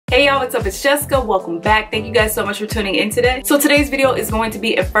what's up? It's Jessica. Welcome back. Thank you guys so much for tuning in today. So today's video is going to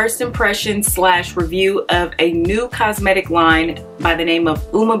be a first impression / review of a new cosmetic line by the name of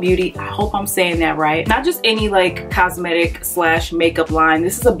UOMA Beauty. I hope I'm saying that right. Not just any like cosmetic / makeup line.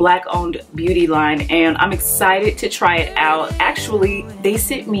 This is a black owned beauty line and I'm excited to try it out. Actually, they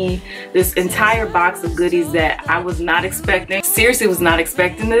sent me this entire box of goodies that I was not expecting. Seriously, was not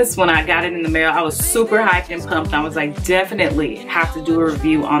expecting this. When I got it in the mail, I was super hyped and pumped. I was like, definitely have to do a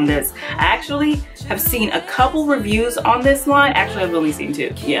review on this. I actually have seen a couple reviews on this line. Actually, I've only seen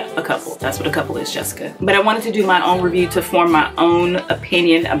 2. Yeah, a couple. That's what a couple is, Jessica. But I wanted to do my own review to form my own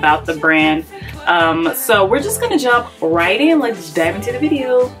opinion about the brand. So we're just gonna jump right in. Let's dive into the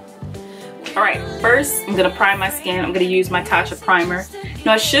video. Alright, first I'm gonna prime my skin. I'm gonna use my Tatcha primer.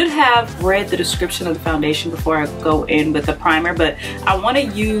 Now I should have read the description of the foundation before I go in with the primer, but I want to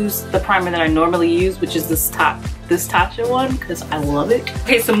use the primer that I normally use, which is this Tatcha one, because I love it.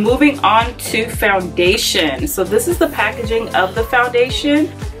 Okay, so moving on to foundation. So this is the packaging of the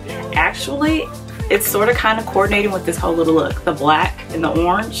foundation. Actually, it's sort of kind of coordinating with this whole little look, the black and the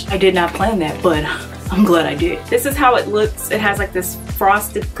orange. I did not plan that, but I'm glad I did. This is how it looks. It has like this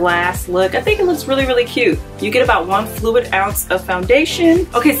frosted glass look. I think it looks really, really cute. You get about 1 fluid ounce of foundation.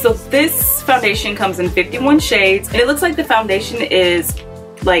 Okay, so this foundation comes in 51 shades, and it looks like the foundation is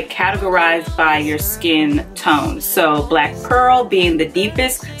like categorized by your skin tone. So black pearl being the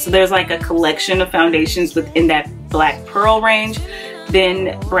deepest. So there's like a collection of foundations within that black pearl range.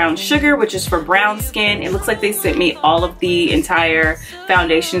 Then brown sugar, which is for brown skin. It looks like they sent me all of the entire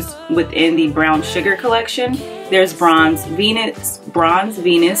foundations within the brown sugar collection. There's bronze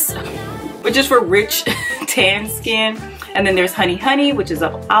Venus, which is for rich tan skin. And then there's honey honey, which is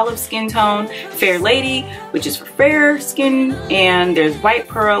of olive skin tone. Fair lady, which is for fair skin. And there's white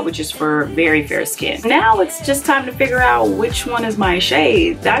pearl, which is for very fair skin. Now it's just time to figure out which one is my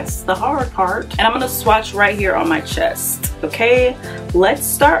shade. That's the hard part. And I'm gonna swatch right here on my chest. Okay, let's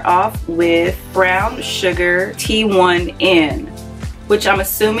start off with brown sugar T1N, which I'm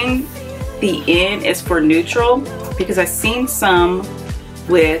assuming the N is for neutral because I've seen some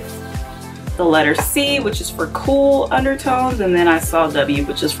with the letter C, which is for cool undertones, and then I saw W,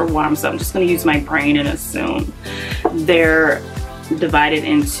 which is for warm. So I'm just going to use my brain and assume they're divided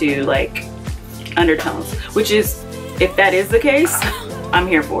into like undertones, which is, if that is the case, I'm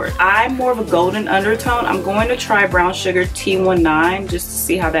here for it. I'm more of a golden undertone. I'm going to try brown sugar T19 just to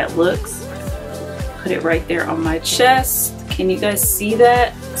see how that looks. Put it right there on my chest. Can you guys see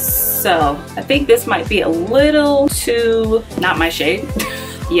that? So I think this might be a little too, not my shade.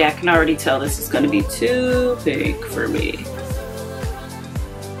 Yeah, I can already tell this is going to be too big for me.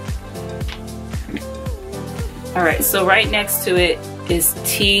 All right, so right next to it is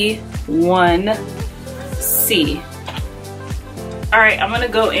T1C. All right, I'm gonna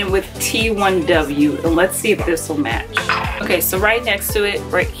go in with T1W and let's see if this will match. Okay, so right next to it,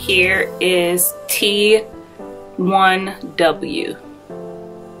 right here is T1W.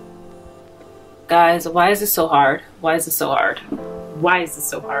 Guys, why is this so hard? Why is this so hard? Why is this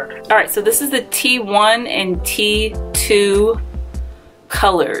so hard? All right, so this is the T1 and T2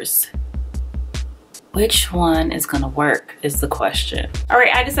 colors. Which one is gonna work is the question. All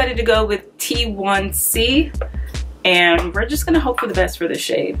right, I decided to go with T1C and we're just gonna hope for the best for this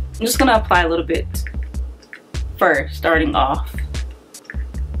shade. I'm just gonna apply a little bit first, starting off.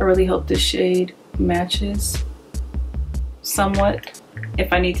 I really hope this shade matches somewhat.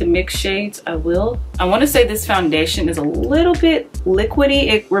 If I need to mix shades, I will. I want to say this foundation is a little bit liquidy.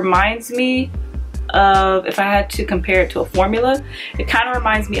 It reminds me of, if I had to compare it to a formula, it kind of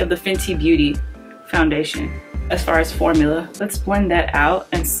reminds me of the Fenty Beauty foundation as far as formula. Let's blend that out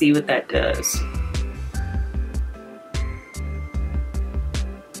and see what that does.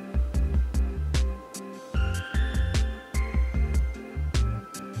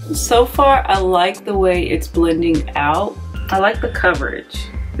 So far, I like the way it's blending out. I like the coverage.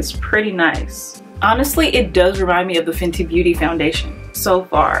 It's pretty nice. Honestly, it does remind me of the Fenty Beauty foundation so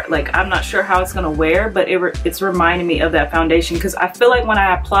far. Like, I'm not sure how it's gonna wear, but it's reminding me of that foundation because I feel like when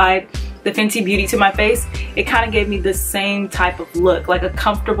I applied the Fenty Beauty to my face, it kind of gave me the same type of look, like a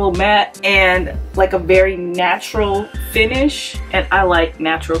comfortable matte and like a very natural finish. And I like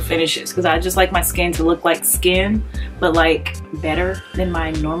natural finishes because I just like my skin to look like skin, but like better than my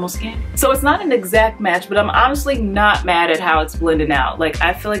normal skin. So it's not an exact match, but I'm honestly not mad at how it's blending out. Like,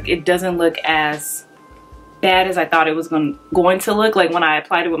 I feel like it doesn't look as bad as I thought it was going to look. Like when I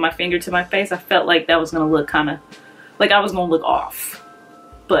applied it with my finger to my face, I felt like that was going to look kind of like I was going to look off,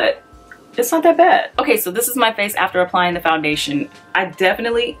 but it's not that bad. Okay, so this is my face after applying the foundation. I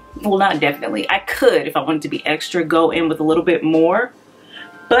definitely, well, not definitely, I could, if I wanted to be extra, go in with a little bit more,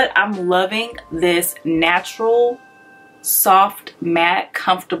 but I'm loving this natural, soft, matte,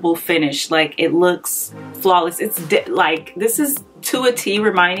 comfortable finish. Like, it looks flawless. It's like, this is to a T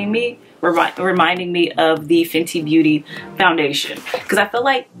reminding me of the Fenty Beauty foundation, because I feel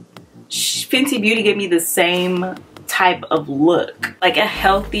like Fenty Beauty gave me the same type of look, like a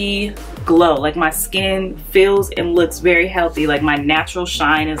healthy glow. Like, my skin feels and looks very healthy. Like, my natural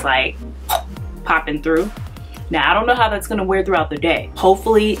shine is like popping through. Now, I don't know how that's gonna wear throughout the day.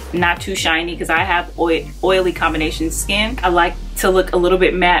 Hopefully not too shiny, because I have oily combination skin. I like to look a little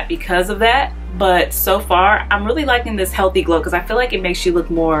bit matte because of that. But so far, I'm really liking this healthy glow, because I feel like it makes you look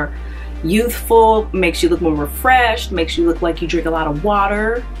more youthful, makes you look more refreshed, makes you look like you drink a lot of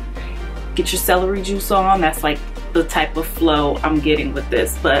water. Get your celery juice on. That's like the type of flow I'm getting with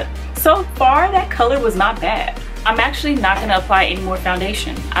this. But so far, that color was not bad. I'm actually not gonna apply any more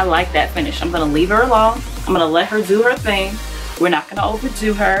foundation. I like that finish. I'm gonna leave her alone. I'm gonna let her do her thing. We're not gonna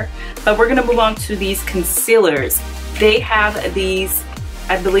overdo her, but we're gonna move on to these concealers. They have these,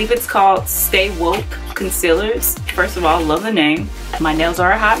 I believe it's called Stay Woke concealers. First of all, love the name. My nails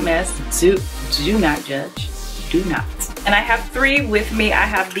are a hot mess. Do not judge. Do not. And I have 3 with me. I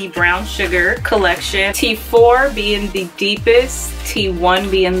have the Brown Sugar collection. T4 being the deepest,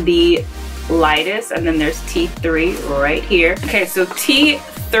 T1 being the lightest, and then there's T3 right here. Okay, so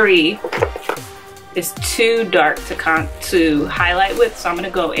T3 is too dark to highlight with, so I'm gonna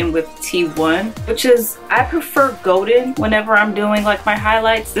go in with T1, which is, I prefer golden whenever I'm doing like my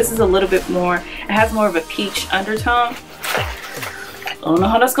highlights. This is a little bit more, it has more of a peach undertone. I don't know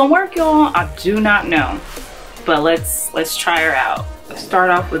how that's gonna work, y'all. I do not know, but let's try her out. Let's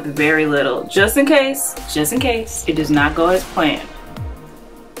start off with very little, just in case it does not go as planned.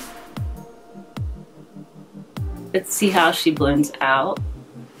 Let's see how she blends out.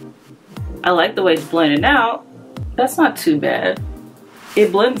 I like the way it's blending out. That's not too bad.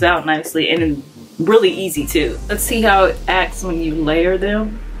 It blends out nicely and really easy too. Let's see how it acts when you layer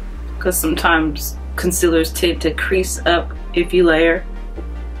them, because sometimes concealers tend to crease up if you layer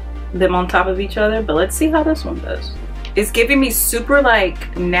them on top of each other. But let's see how this one does. It's giving me super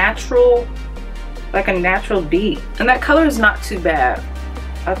like natural, like a natural beat. And that color is not too bad.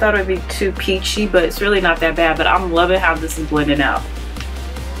 I thought it would be too peachy, but it's really not that bad. But I'm loving how this is blending out.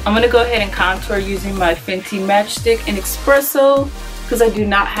 I'm gonna go ahead and contour using my Fenty Matchstick in Espresso, because I do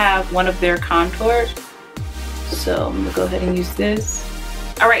not have one of their contours. So I'm gonna go ahead and use this.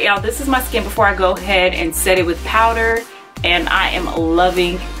 All right, y'all, this is my skin before I go ahead and set it with powder, and I am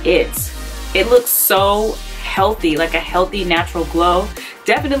loving it. It looks so healthy, like a healthy natural glow.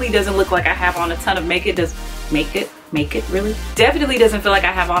 Definitely doesn't look like I have on a ton of makeup. Does make it really? Definitely doesn't feel like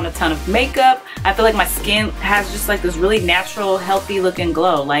I have on a ton of makeup. I feel like my skin has just like this really natural, healthy looking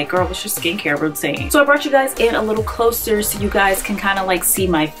glow. Like, girl, what's your skincare routine? So I brought you guys in a little closer so you guys can kind of like see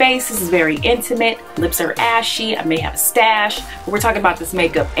my face. This is very intimate. Lips are ashy. I may have a stash, but we're talking about this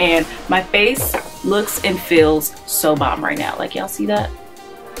makeup, and my face looks and feels so bomb right now. Like, y'all see that?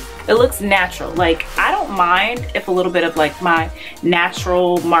 It looks natural. Like, I don't mind if a little bit of like my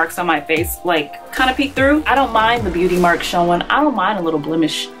natural marks on my face like kind of peek through. I don't mind the beauty mark showing. I don't mind a little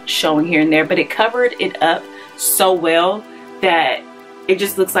blemish showing here and there, but it covered it up so well that it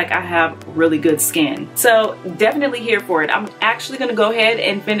just looks like I have really good skin. So definitely here for it. I'm actually gonna go ahead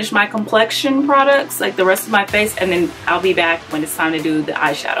and finish my complexion products, like the rest of my face, and then I'll be back when it's time to do the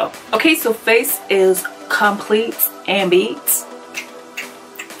eyeshadow. Okay, so face is complete and beat.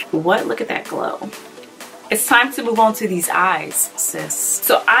 What? Look at that glow. It's time to move on to these eyes, sis.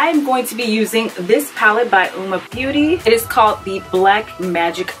 So I'm going to be using this palette by UOMA Beauty. It is called the Black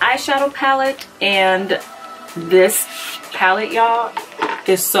Magic Eyeshadow Palette, and this palette, y'all,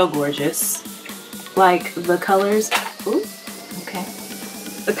 is so gorgeous. Like, the colors, ooh, okay.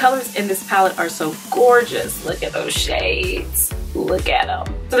 The colors in this palette are so gorgeous. Look at those shades. Look at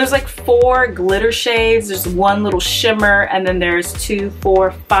them. So there's like 4 glitter shades. There's 1 little shimmer, and then there's 2,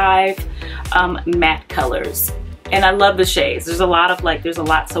 4, 5 matte colors. And I love the shades. There's a lot of like, there's a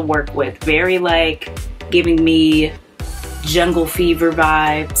lot to work with. Very like giving me jungle fever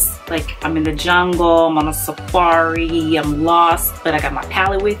vibes. Like, I'm in the jungle, I'm on a safari, I'm lost, but I got my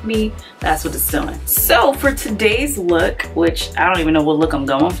palette with me. That's what it's doing. So for today's look, which I don't even know what look I'm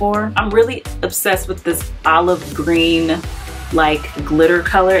going for, I'm really obsessed with this olive green like glitter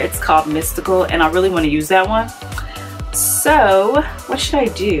color. It's called Mystical, and I really want to use that one. So what should I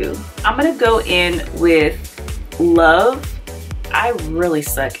do? I'm gonna go in with Love. I really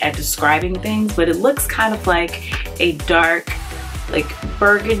suck at describing things, but it looks kind of like a dark, like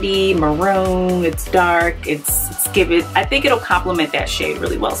burgundy maroon. It's dark, it's giving, I think it'll complement that shade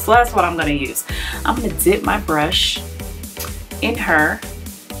really well. So that's what I'm gonna use. I'm gonna dip my brush in her,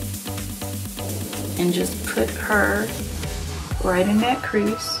 and just put her right in that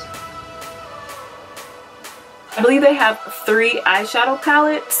crease. I believe they have 3 eyeshadow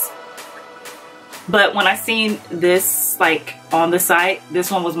palettes, but when I seen this like on the site,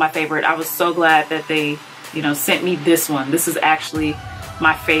 this one was my favorite. I was so glad that they, you know, sent me this one. This is actually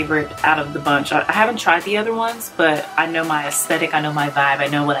my favorite out of the bunch. I haven't tried the other ones, but I know my aesthetic, I know my vibe, I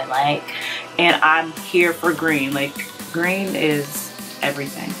know what I like, and I'm here for green. Like, green is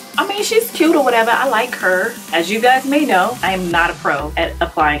everything. I mean, she's cute or whatever. I like her. As you guys may know, I am not a pro at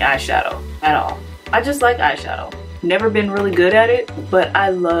applying eyeshadow at all. I just like eyeshadow. Never been really good at it, but I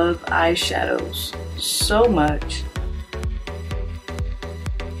love eyeshadows so much.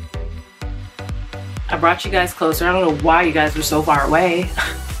 I brought you guys closer. I don't know why you guys were so far away.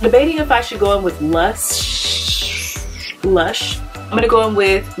 Debating if I should go in with Lush. I'm gonna go in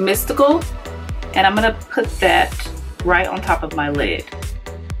with Mystical, and I'm gonna put that right on top of my lid.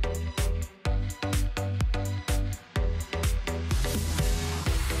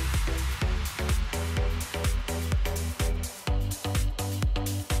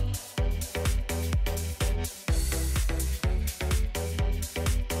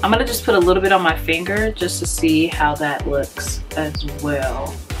 I'm gonna just put a little bit on my finger just to see how that looks as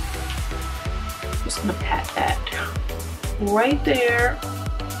well. Just gonna pat that right there.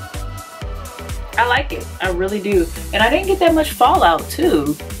 I like it, I really do. And I didn't get that much fallout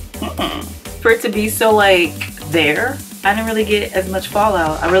too. For it to be so like there, I didn't really get as much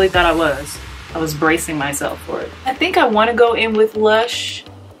fallout. I really thought I was bracing myself for it. I think I wanna go in with Lush,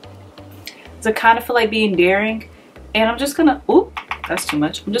 because I kind of feel like being daring. And I'm just gonna, oop, that's too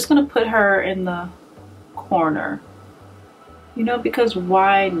much. I'm just gonna put her in the corner. You know, because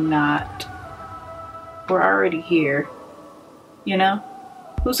why not? We're already here, you know?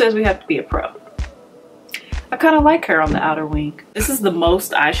 Who says we have to be a pro? I kind of like her on the outer wing. This is the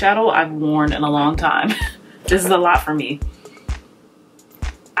most eyeshadow I've worn in a long time. This is a lot for me.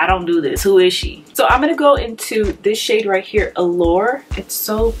 I don't do this. Who is she? So I'm gonna go into this shade right here, Allure. It's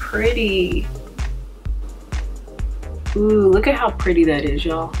so pretty. Ooh, look at how pretty that is,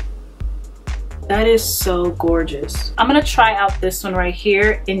 y'all. That is so gorgeous. I'm gonna try out this one right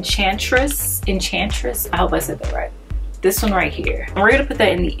here, Enchantress. Enchantress? I hope I said that right. This one right here. And we're gonna put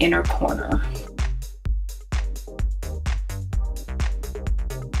that in the inner corner.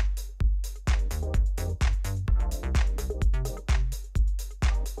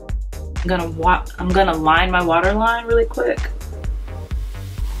 I'm gonna line my waterline really quick.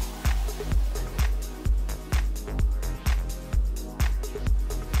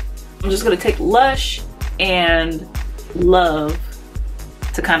 I'm just gonna take Lush and Love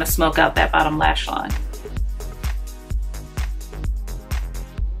to kind of smoke out that bottom lash line.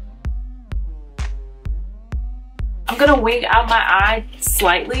 I'm gonna wing out my eye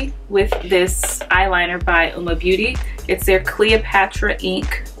slightly with this eyeliner by UOMA Beauty. It's their Cleopatra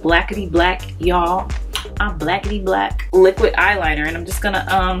ink Blackety Black, y'all. I'm blackety black liquid eyeliner, and I'm just gonna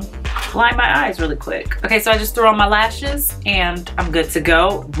line my eyes really quick. Okay, so I just threw on my lashes and I'm good to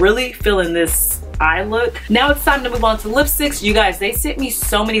go. Really feeling this eye look. Now it's time to move on to lipsticks. You guys, they sent me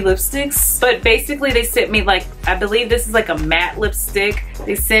so many lipsticks, but basically they sent me like, I believe this is like a matte lipstick.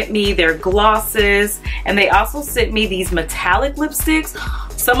 They sent me their glosses, and they also sent me these metallic lipsticks.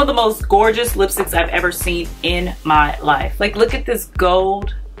 Some of the most gorgeous lipsticks I've ever seen in my life. Like, look at this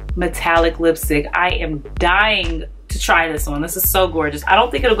gold metallic lipstick. I am dying to try this one. This is so gorgeous. I don't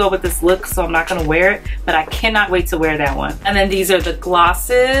think it'll go with this look, so I'm not gonna wear it, but I cannot wait to wear that one. And then these are the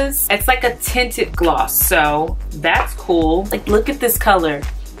glosses. It's like a tinted gloss, so that's cool. Like, look at this color.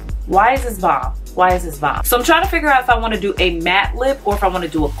 Why is this bomb? Why is this bomb? So I'm trying to figure out if I want to do a matte lip or if I want to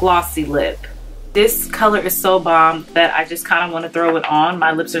do a glossy lip. This color is so bomb that I just kind of want to throw it on.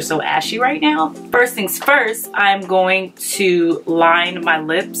 My lips are so ashy right now. First things first, I'm going to line my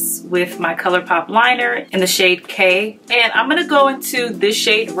lips with my ColourPop liner in the shade K. And I'm going to go into this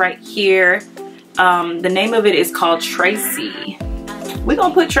shade right here. The name of it is called Tracy. We're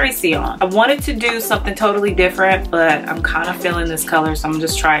going to put Tracy on. I wanted to do something totally different, but I'm kind of feeling this color, so I'm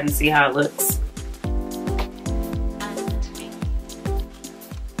just trying to see how it looks.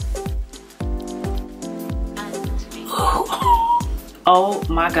 Oh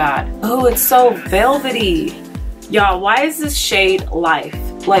my god. Oh, it's so velvety. Y'all, why is this shade Life?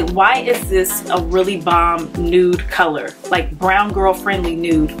 Like, why is this a really bomb nude color? Like, brown girl friendly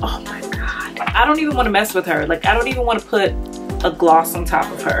nude. Oh my god. I don't even want to mess with her. Like, I don't even want to put a gloss on top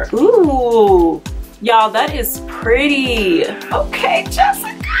of her. Ooh. Y'all, that is pretty. Okay,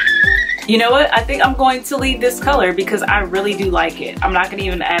 Jessica. You know what? I think I'm going to leave this color because I really do like it. I'm not going to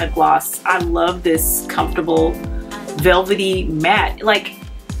even add a gloss. I love this comfortable velvety matte. Like,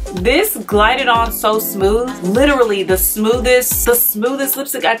 This glided on so smooth. Literally the smoothest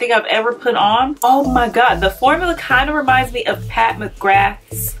lipstick I think I've ever put on. Oh my God, the formula kind of reminds me of Pat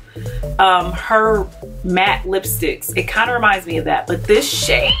McGrath's her matte lipsticks. It kind of reminds me of that, but this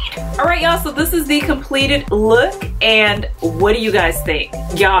shade. All right, y'all, so this is the completed look, and what do you guys think?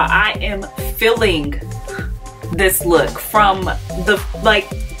 Y'all, I am feeling this look from the, like,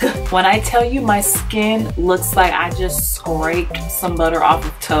 when I tell you my skin looks like I just scraped some butter off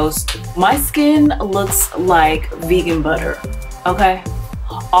of toast. My skin looks like vegan butter, okay?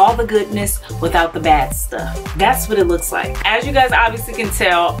 All the goodness without the bad stuff. That's what it looks like. As you guys obviously can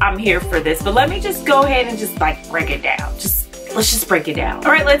tell, I'm here for this, but let me just go ahead and just like break it down. Let's just break it down.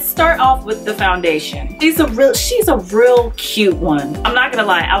 All right, let's start off with the foundation. She's a real cute one. I'm not gonna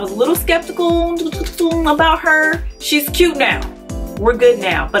lie, I was a little skeptical about her. She's cute now. We're good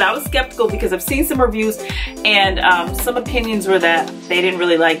now, but I was skeptical because I've seen some reviews and some opinions were that they didn't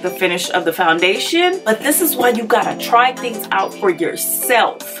really like the finish of the foundation. But this is why you gotta try things out for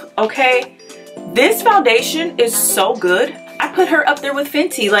yourself, okay? This foundation is so good. I put her up there with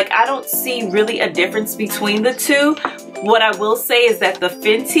Fenty. Like, I don't see really a difference between the two. What I will say is that the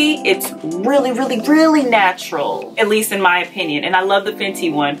Fenty, it's really natural, at least in my opinion. And I love the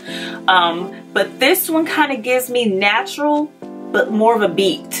Fenty one. But this one kind of gives me natural, but more of a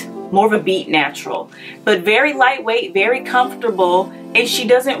beat natural, but very lightweight, very comfortable, and she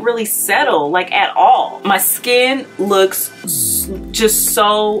doesn't really settle like at all. My skin looks just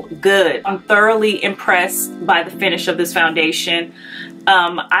so good. I'm thoroughly impressed by the finish of this foundation.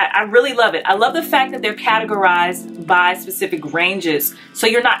 I really love it. I love the fact that they're categorized by specific ranges, so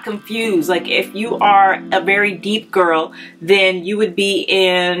you're not confused. Like, if you are a very deep girl, then you would be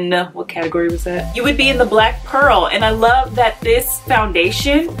in, what category was that? You would be in the Black Pearl. And I love that this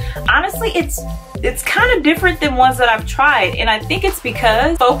foundation, honestly, it's kind of different than ones that I've tried, and I think it's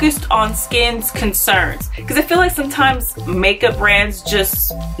because focused on skin's concerns. Because I feel like sometimes makeup brands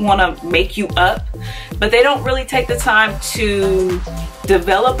just want to make you up, but they don't really take the time to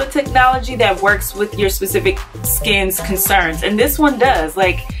develop a technology that works with your specific skin's concerns. And this one does.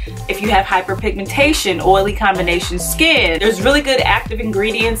 Like, if you have hyperpigmentation, oily combination skin, there's really good active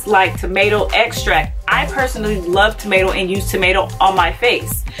ingredients like tomato extract. I personally love tomato and use tomato on my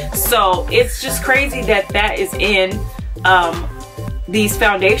face. So it's just crazy that that is in these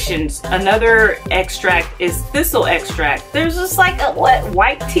foundations. Another extract is thistle extract. There's just like a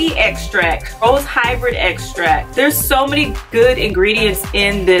white tea extract, rose hybrid extract. There's so many good ingredients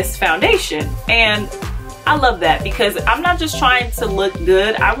in this foundation, and I love that because I'm not just trying to look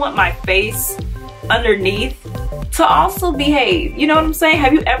good. I want my face underneath to also behave. You know what I'm saying?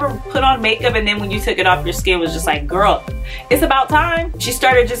 Have you ever put on makeup and then when you took it off, your skin was just like, girl, it's about time? She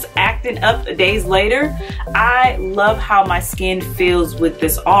started just acting up days later. I love how my skin feels with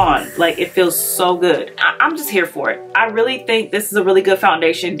this on. Like, it feels so good. I'm just here for it. I really think this is a really good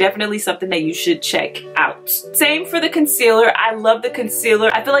foundation. Definitely something that you should check out. Same for the concealer. I love the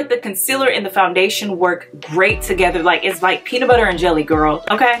concealer. I feel like the concealer and the foundation work great together. Like, it's like peanut butter and jelly, girl.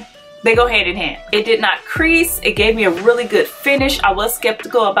 Okay? They go hand in hand. It did not crease. It gave me a really good finish. I was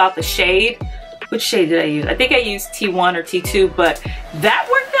skeptical about the shade. Which shade did I use? I think I used T1 or T2, but that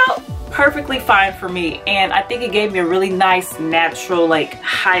worked out perfectly fine for me. And I think it gave me a really nice, natural, like,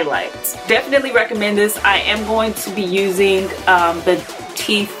 highlight. Definitely recommend this. I am going to be using the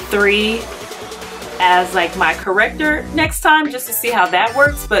T3 as like my corrector next time just to see how that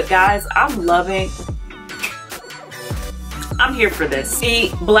works. But guys, I'm here for this.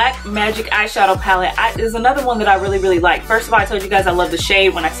 The Black Magic eyeshadow palette is another one that I really like. First of all, I told you guys I love the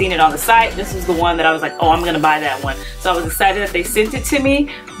shade when I seen it on the site. This is the one that I was like, oh, I'm gonna buy that one. So I was excited that they sent it to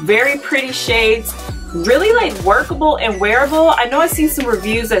me. Very pretty shades, really like workable and wearable. I know I've seen some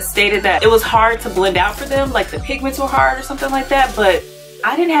reviews that stated that it was hard to blend out for them, like the pigments were hard or something like that, but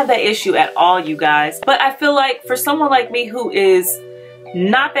I didn't have that issue at all, you guys. But I feel like for someone like me who is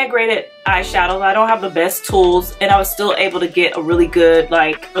not that great at eyeshadows, I don't have the best tools, and I was still able to get a really good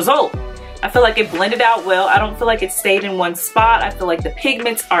like result. I feel like it blended out well. I don't feel like it stayed in one spot. I feel like the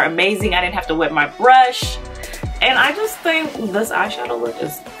pigments are amazing. I didn't have to wet my brush, and I just think this eyeshadow look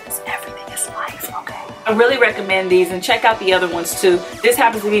is everything is life. Okay, I really recommend these, and check out the other ones too. This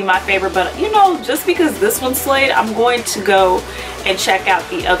happens to be my favorite, but you know, just because this one slayed, I'm going to go and check out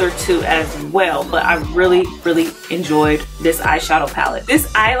the other two as well. But I really enjoyed this eyeshadow palette.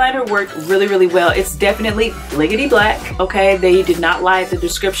 This eyeliner worked really well. It's definitely bliggity black, okay? They did not lie at the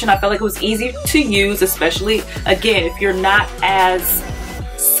description. I felt like it was easy to use, especially again if you're not as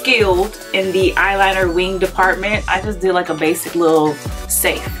skilled in the eyeliner wing department. I just did like a basic little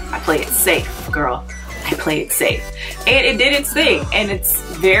safe. I play it safe, girl. I play it safe. And it did its thing. And it's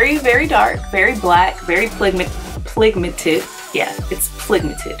very, very dark, very black, very pigmented. Yeah, it's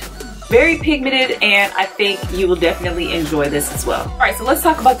pigmented. Very pigmented, and I think you will definitely enjoy this as well. All right, so let's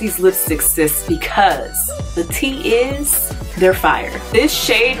talk about these lipsticks, sis, because the tea is they're fire. This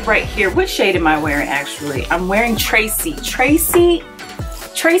shade right here, which shade am I wearing actually? I'm wearing Tracy. Tracy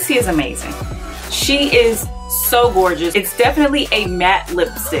is amazing. She is so gorgeous. It's definitely a matte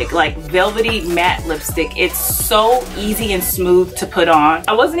lipstick, like velvety matte lipstick. It's so easy and smooth to put on.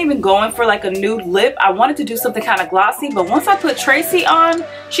 I wasn't even going for like a nude lip. I wanted to do something kind of glossy, but once I put Tracy on,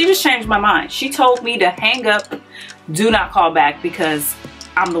 she just changed my mind. She told me to hang up, do not call back, because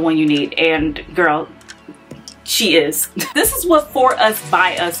I'm the one you need. And girl, she is. This is what For Us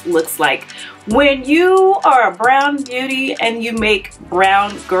By Us looks like. When you are a brown beauty and you make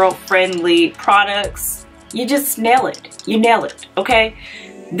brown girl friendly products, you just nail it. You nail it, okay?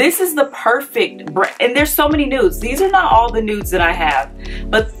 This is the perfect, and there's so many nudes. These are not all the nudes that I have,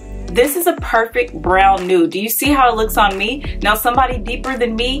 but this is a perfect brown nude. Do you see how it looks on me? Now, somebody deeper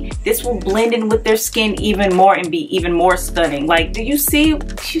than me, this will blend in with their skin even more and be even more stunning. Like, do you see?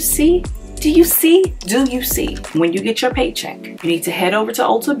 Do you see? Do you see? Do you see? When you get your paycheck, you need to head over to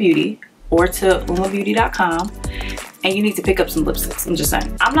Ulta Beauty or to UOMABeauty.com, and you need to pick up some lipsticks. I'm just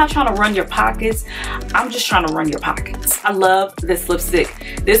saying. I'm not trying to run your pockets. I'm just trying to run your pockets. I love this lipstick.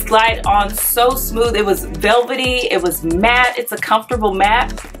 This glide on so smooth. It was velvety. It was matte. It's a comfortable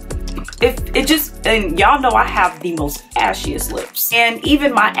matte. And y'all know I have the most ashiest lips. And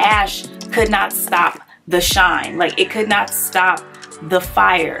even my ash could not stop the shine. Like, it could not stop the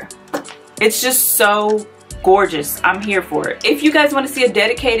fire. It's just so gorgeous. I'm here for it. If you guys want to see a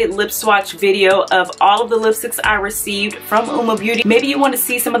dedicated lip swatch video of all of the lipsticks I received from UOMA Beauty, maybe you want to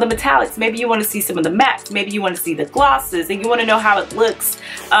see some of the metallics, maybe you want to see some of the mattes, maybe you want to see the glosses, and you want to know how it looks,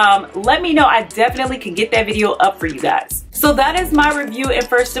 let me know. I definitely can get that video up for you guys. So that is my review and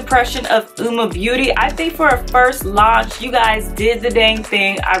first impression of UOMA Beauty. I think for a first launch, you guys did the dang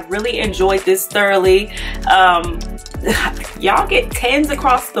thing. I really enjoyed this thoroughly. Y'all get 10s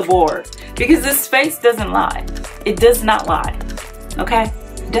across the board because this face doesn't lie. It does not lie, okay?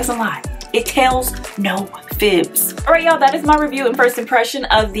 It doesn't lie. It tells no fibs. All right, y'all, that is my review and first impression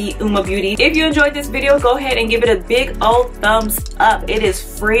of the UOMA Beauty. If you enjoyed this video, go ahead and give it a big old thumbs up. It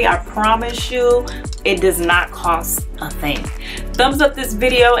is free, I promise you. It does not cost a thing. Thumbs up this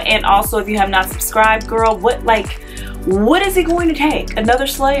video, and also if you have not subscribed, girl, what is it going to take? Another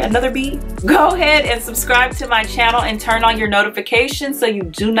slay, another beat? Go ahead and subscribe to my channel and turn on your notifications so you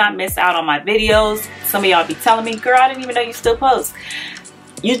do not miss out on my videos. Some of y'all be telling me, girl, I didn't even know you still post.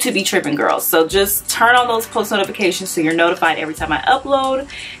 YouTube be tripping, girls. So just turn on those post notifications so you're notified every time I upload.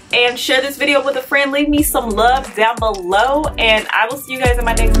 And share this video with a friend. Leave me some love down below. And I will see you guys in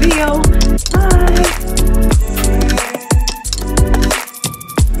my next video. Bye.